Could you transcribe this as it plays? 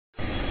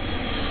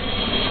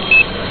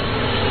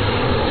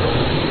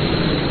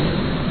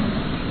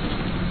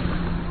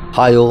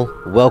Hi all,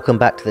 welcome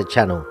back to the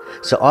channel.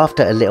 So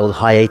after a little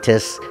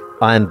hiatus,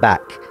 I'm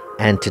back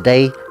and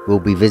today we'll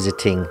be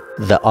visiting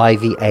the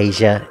Ivy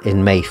Asia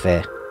in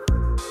Mayfair.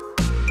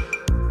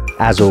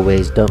 As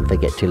always, don't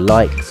forget to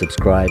like,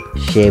 subscribe,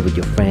 share with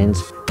your friends,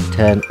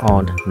 turn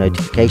on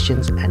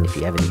notifications, and if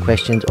you have any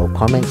questions or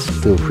comments,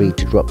 feel free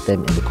to drop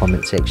them in the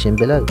comment section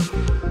below.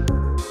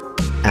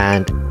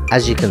 And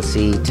as you can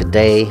see,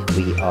 today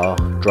we are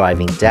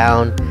driving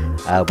down.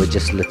 We're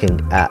just looking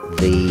at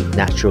the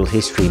Natural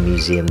History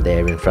Museum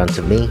there in front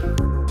of me.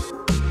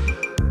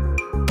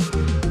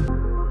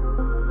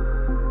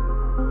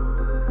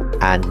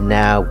 And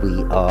now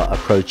we are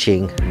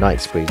approaching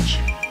Knightsbridge.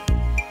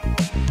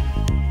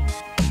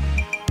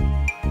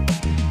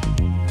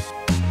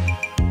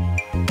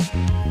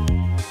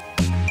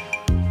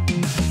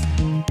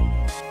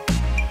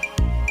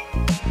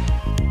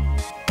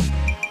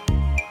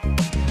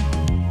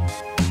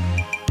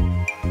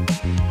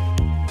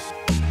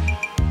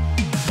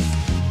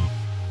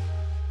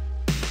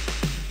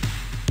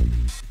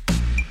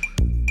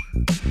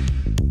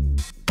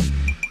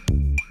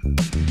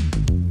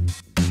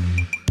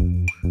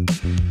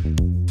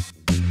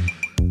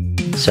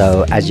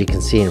 So as you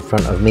can see in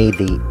front of me,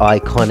 the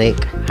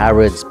iconic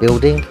Harrods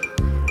building,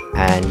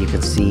 and you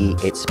can see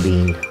it's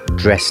been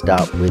dressed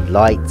up with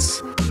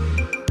lights,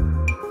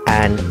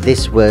 and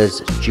this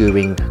was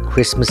during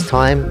Christmas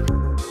time.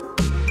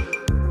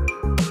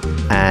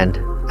 And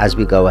as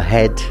we go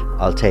ahead,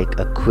 I'll take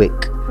a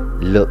quick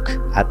look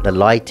at the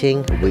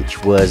lighting,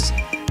 which was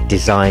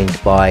designed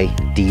by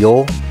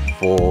Dior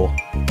for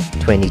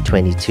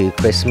 2022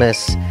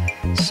 Christmas.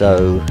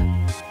 So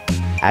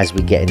as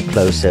we get in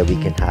closer,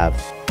 we can have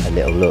a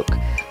little look.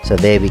 So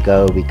there we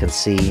go, we can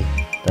see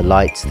the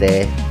lights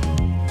there.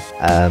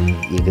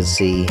 You can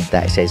see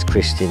that it says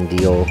Christian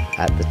Dior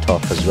at the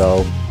top as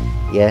well.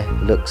 Yeah,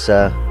 looks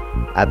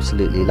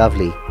absolutely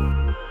lovely.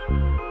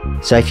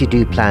 So if you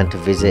do plan to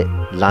visit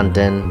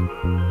London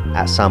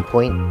at some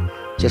point,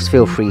 just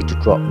feel free to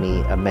drop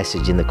me a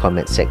message in the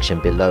comment section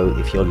below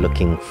if you're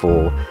looking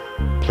for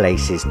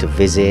places to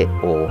visit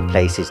or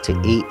places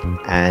to eat,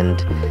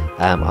 and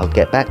I'll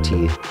get back to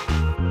you.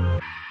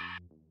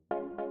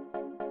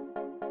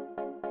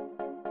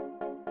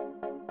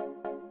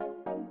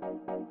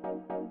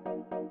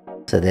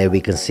 So there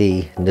we can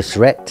see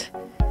Nusret,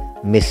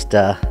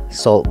 Mr.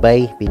 Salt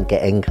Bae, been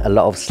getting a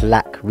lot of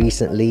slack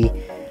recently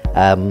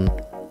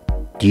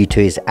due to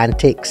his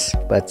antics,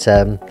 but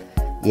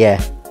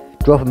yeah,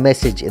 drop a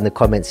message in the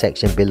comment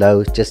section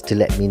below just to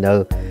let me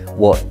know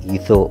what you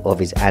thought of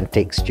his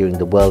antics during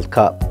the World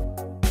Cup.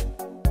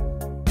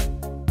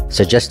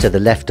 So just to the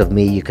left of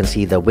me, you can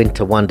see the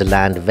Winter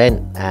Wonderland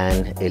event,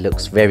 and it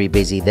looks very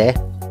busy there.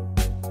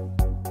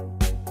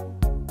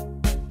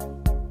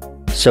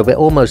 So we're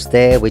almost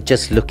there, we're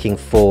just looking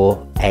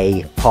for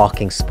a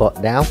parking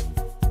spot now.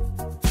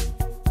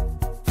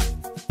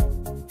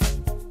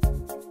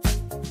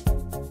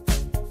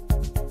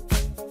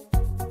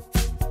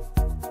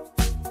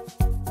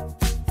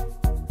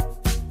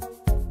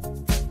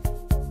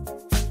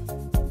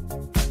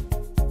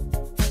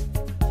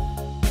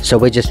 So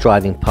we're just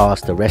driving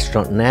past the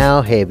restaurant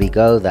now. Here we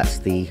go, that's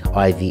the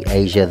Ivy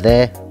Asia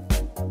there.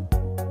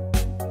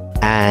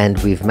 And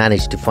we've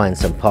managed to find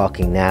some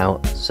parking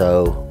now,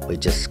 so we're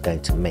just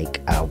going to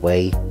make our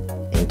way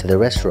into the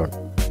restaurant.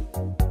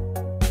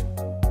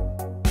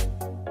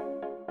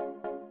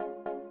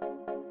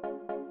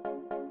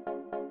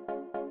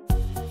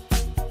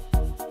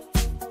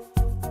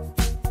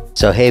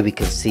 So here we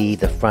can see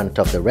the front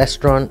of the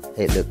restaurant.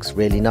 It looks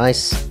really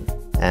nice,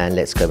 and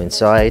let's go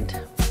inside.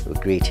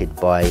 We're greeted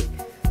by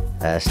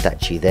a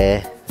statue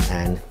there,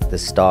 and the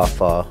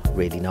staff are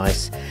really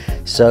nice.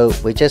 So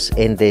we're just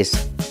in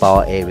this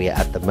bar area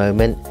at the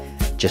moment,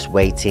 just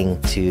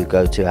waiting to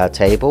go to our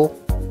table,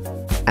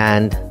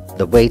 and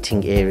the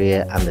waiting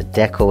area and the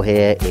decor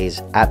here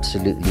is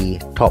absolutely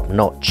top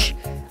notch.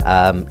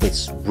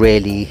 It's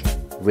really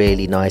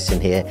nice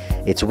in here.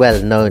 It's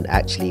well known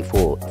actually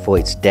for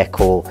its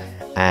decor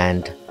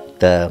and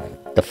the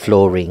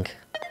flooring.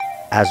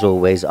 As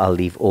always, I'll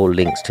leave all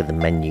links to the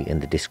menu in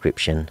the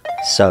description.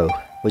 So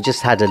we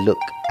just had a look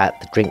at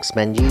the drinks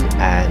menu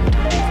and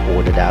we've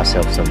ordered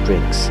ourselves some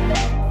drinks.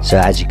 So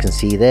as you can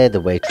see there,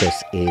 the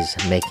waitress is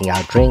making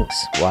our drinks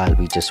while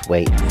we just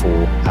wait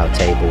for our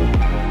table.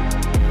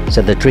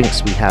 So the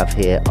drinks we have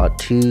here are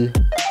 2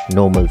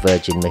 normal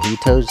virgin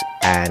mojitos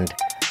and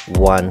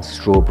 1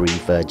 strawberry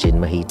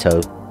virgin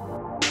mojito.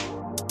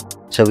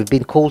 So we've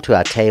been called to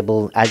our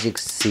table. As you can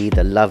see,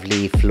 the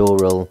lovely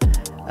floral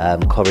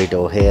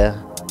corridor here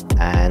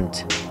and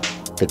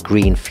the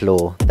green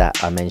floor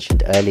that I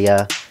mentioned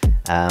earlier.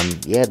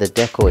 Yeah, the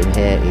decor in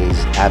here is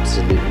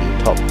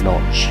absolutely top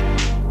notch.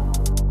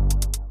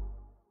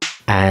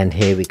 And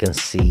here we can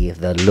see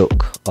the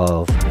look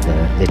of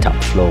the lit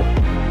up floor.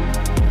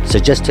 So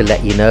just to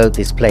let you know,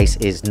 this place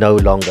is no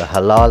longer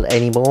halal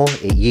anymore.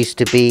 It used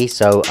to be,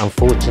 so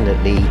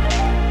unfortunately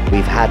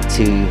we've had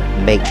to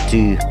make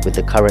do with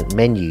the current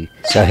menu.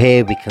 So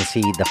here we can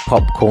see the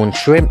popcorn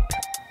shrimp,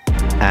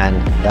 and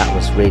that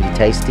was really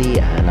tasty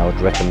and I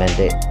would recommend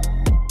it.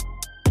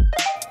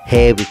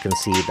 Here we can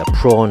see the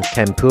prawn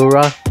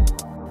tempura,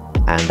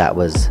 and that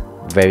was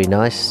very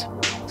nice.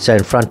 So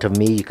in front of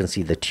me you can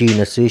see the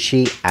tuna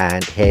sushi,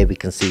 and here we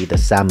can see the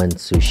salmon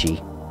sushi.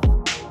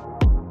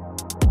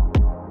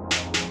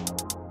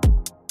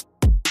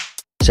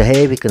 So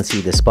here we can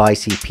see the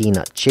spicy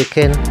peanut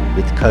chicken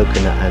with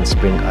coconut and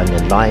spring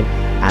onion lime,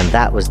 and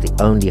that was the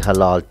only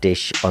halal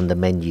dish on the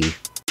menu.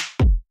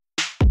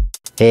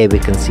 Here we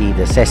can see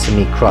the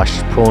sesame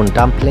crushed prawn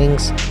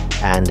dumplings,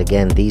 and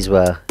again these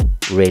were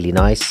really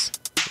nice,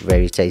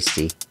 very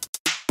tasty.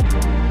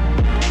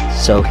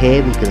 So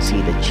here we can see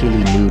the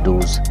chili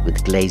noodles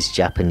with glazed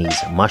Japanese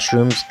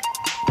mushrooms.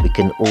 We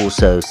can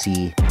also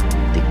see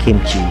the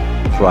kimchi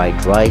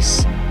fried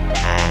rice,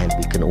 and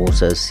we can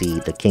also see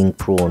the king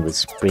prawn with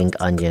spring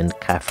onion,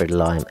 kaffir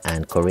lime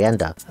and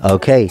coriander.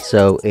 Okay,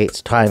 so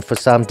it's time for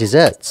some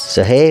desserts.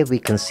 So here we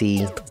can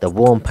see the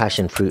warm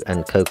passion fruit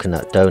and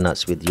coconut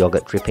donuts with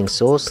yogurt dripping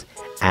sauce,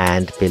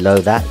 and below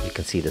that you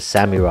can see the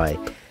samurai.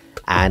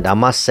 And I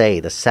must say,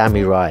 the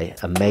samurai,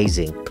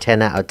 amazing,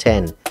 10 out of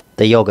 10.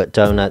 The yogurt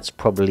donuts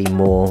probably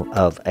more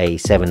of a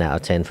 7 out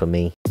of 10 for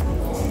me.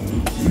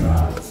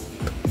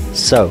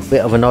 So,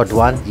 bit of an odd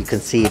one. You can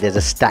see there's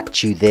a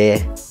statue there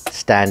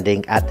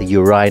standing at the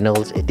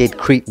urinals. It did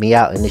creep me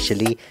out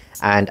initially,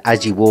 and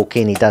as you walk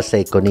in he does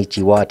say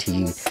konnichiwa to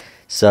you.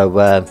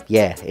 So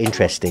yeah,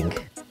 interesting.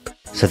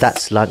 So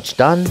that's lunch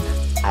done,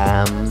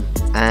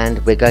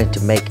 and we're going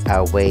to make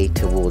our way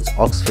towards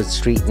Oxford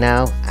Street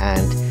now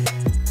and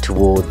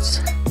towards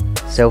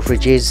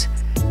Selfridges.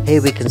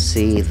 Here we can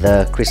see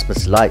the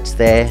Christmas lights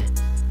there,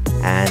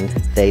 and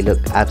they look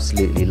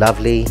absolutely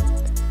lovely.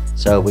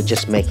 So we're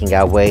just making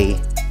our way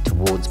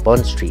towards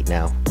Bond Street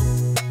now.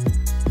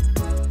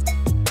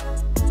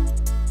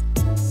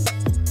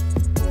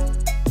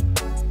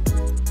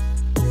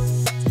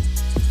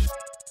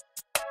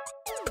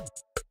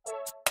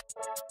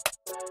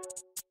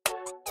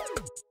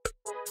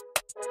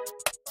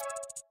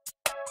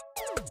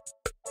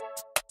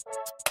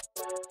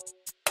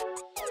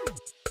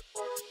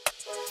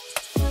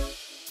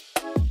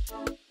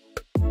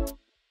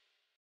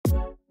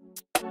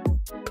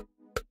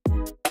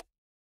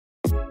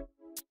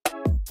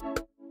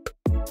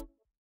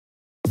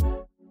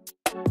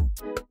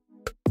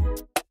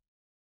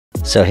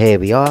 So here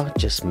we are,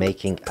 just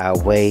making our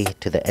way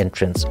to the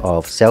entrance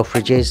of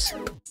Selfridges,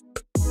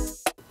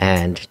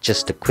 and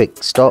just a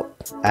quick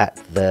stop at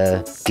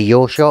the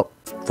Dior shop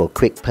for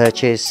quick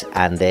purchase,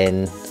 and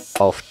then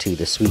off to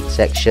the sweet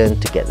section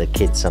to get the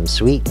kids some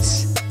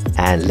sweets.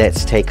 And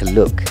let's take a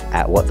look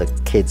at what the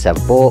kids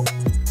have bought.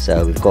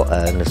 So we've got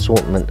an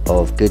assortment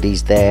of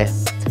goodies there,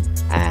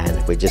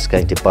 and we're just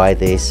going to buy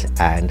this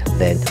and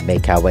then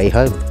make our way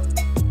home.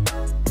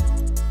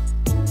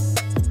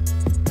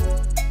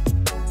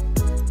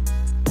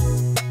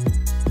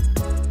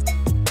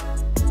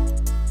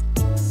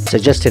 So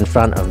just in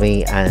front of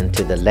me and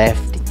to the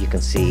left you can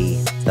see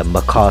the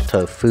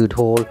Mercato food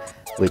hall,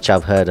 which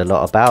I've heard a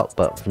lot about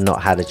but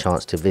not had a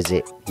chance to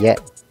visit yet.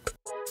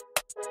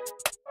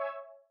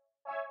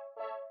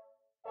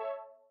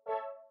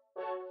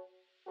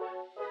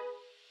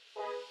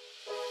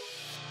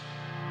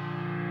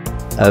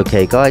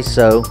 Okay guys,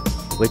 so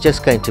we're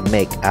just going to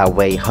make our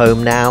way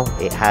home now.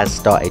 It has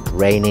started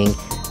raining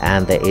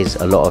and there is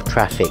a lot of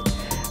traffic.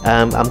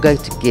 I'm going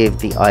to give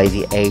the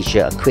Ivy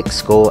Asia a quick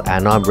score,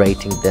 and I'm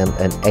rating them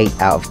an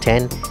 8 out of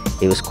 10.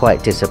 It was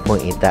quite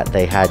disappointing that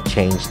they had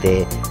changed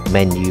their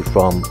menu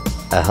from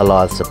a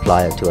halal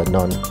supplier to a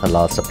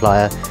non-halal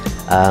supplier,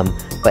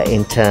 but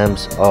in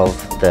terms of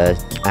the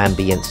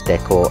ambience,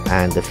 decor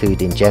and the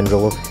food in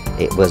general,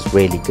 it was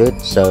really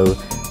good. So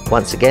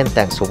once again,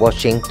 thanks for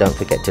watching. Don't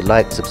forget to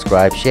like,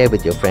 subscribe, share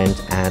with your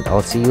friends, and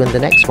I'll see you in the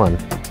next one.